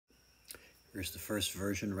Here's the first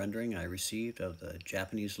version rendering I received of the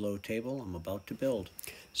Japanese low table I'm about to build.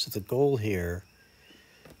 So the goal here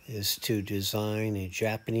is to design a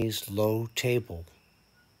Japanese low table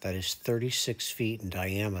that is 36 feet in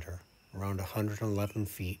diameter, around 111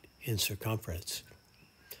 feet in circumference,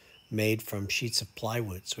 made from sheets of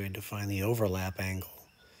plywood. So we had to find the overlap angle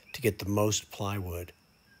to get the most plywood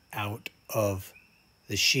out of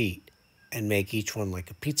the sheet and make each one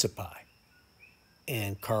like a pizza pie.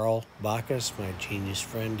 And Karl Backus, my genius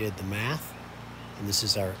friend, did the math. And this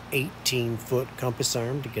is our 18-foot compass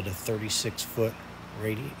arm to get a 36-foot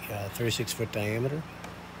 36-foot diameter.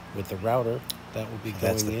 With the router, that will be going in.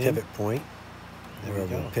 That's the pivot point. There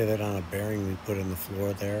we'll pivot on a bearing we put in the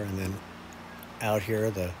floor there. And then out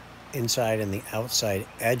here, the inside and the outside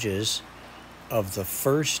edges of the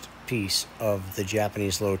first piece of the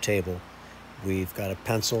Japanese low table, we've got a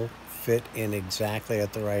pencil fit in exactly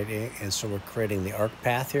at the right angle, and so we're creating the arc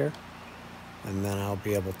path here, and then I'll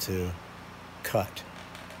be able to cut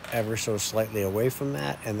ever so slightly away from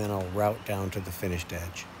that, and then I'll route down to the finished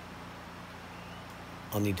edge.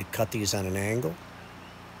 I'll need to cut these on an angle.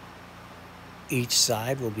 Each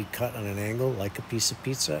side will be cut on an angle like a piece of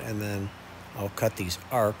pizza, and then I'll cut these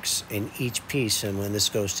arcs in each piece, and when this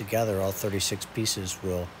goes together, all 36 pieces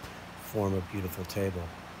will form a beautiful table.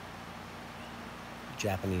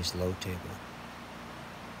 Japanese low table.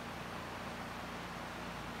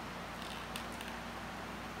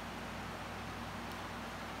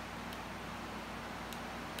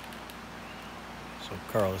 So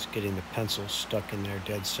Karl is getting the pencil stuck in there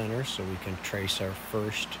dead center so we can trace our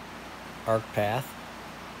first arc path,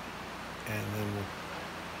 and then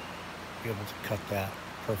we'll be able to cut that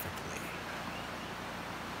perfectly.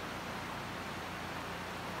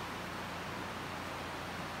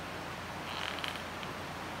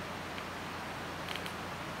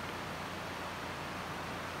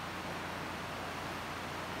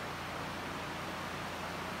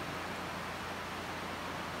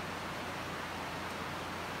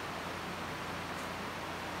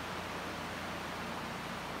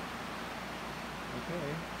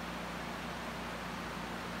 Okay.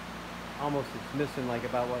 Almost, it's missing like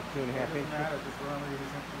about what, 2.5 inches? It doesn't matter because we're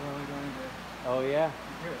only going to. Oh yeah,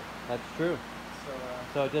 Good. that's true.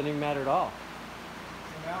 So it doesn't even matter at all.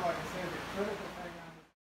 So now, like I said, the critical thing on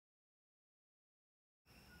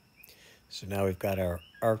So now we've got our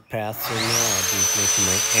arc paths in there. I'll be making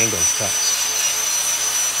my angle cuts.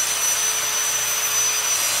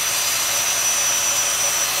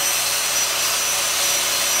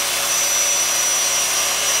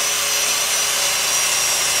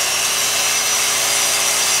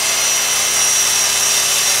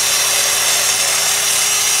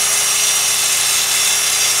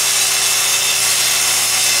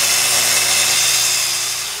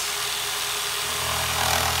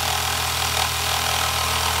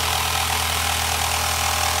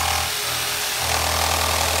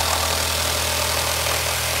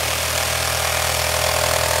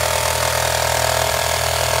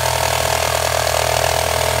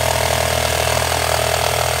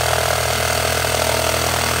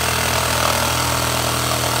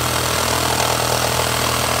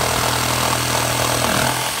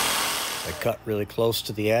 Cut really close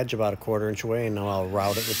to the edge, about 1/4 inch away, and now I'll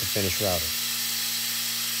route it with the finish router.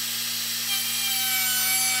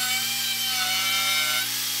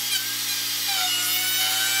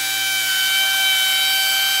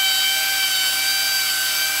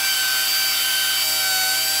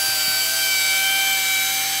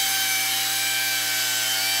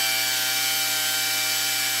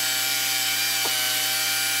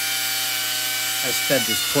 I sped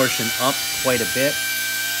this portion up quite a bit,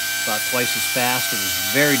 about twice as fast. It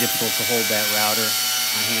was very difficult to hold that router.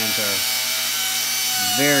 My hands are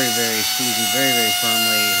very squeezing very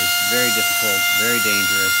firmly. It is very difficult, very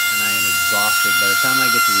dangerous, and I am exhausted. By the time I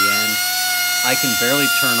get to the end, I can barely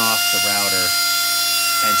turn off the router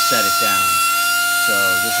and set it down. So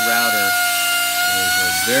this router is a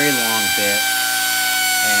very long bit,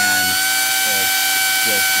 and it's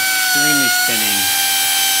just extremely spinning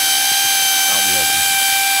out in the open.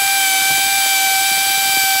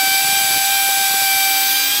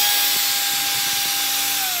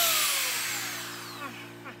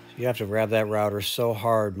 You have to grab that router so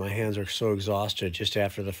hard, my hands are so exhausted. Just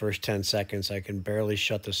after the first 10 seconds, I can barely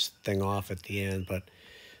shut this thing off at the end, but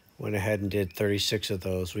went ahead and did 36 of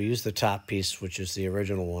those. We used the top piece, which is the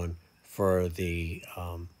original one, for the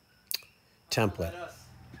template.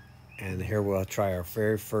 And here we'll try our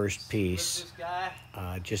very first piece,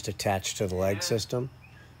 just attached to the leg system.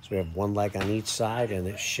 So we have one leg on each side, and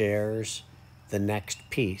it shares the next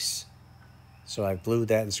piece. So I glued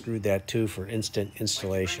that and screwed that too for instant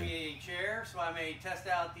installation. Bring me a chair so I may test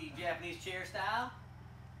out the Japanese chair style.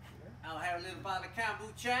 I'll have a little bottle of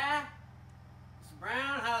kombucha. Mr.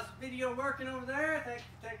 Brown, how's the video working over there? Thanks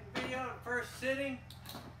for taking the video in the first sitting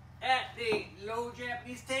at the low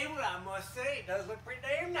Japanese table. I must say, it does look pretty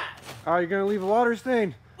damn nice. Oh, you're gonna leave a water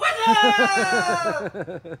stain. What's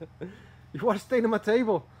up? You water stain on my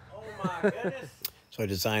table. Oh my goodness. So I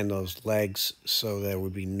designed those legs so there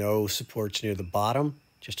would be no supports near the bottom,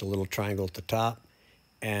 just a little triangle at the top,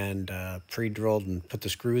 and pre-drilled and put the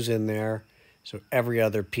screws in there. So every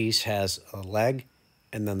other piece has a leg,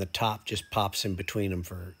 and then the top just pops in between them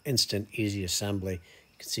for instant, easy assembly.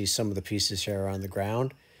 You can see some of the pieces here are on the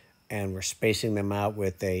ground, and we're spacing them out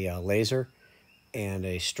with a laser and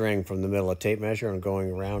a string from the middle of tape measure and going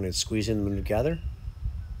around and squeezing them together.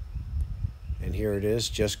 And here it is,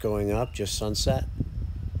 just going up, just sunset.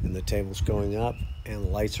 And the table's going up, and the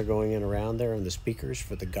lights are going in around there, and the speakers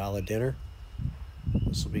for the gala dinner.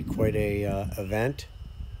 This will be quite a event.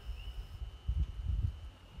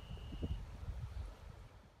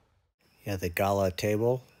 Yeah, the gala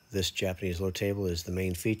table, this Japanese low table, is the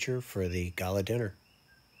main feature for the gala dinner.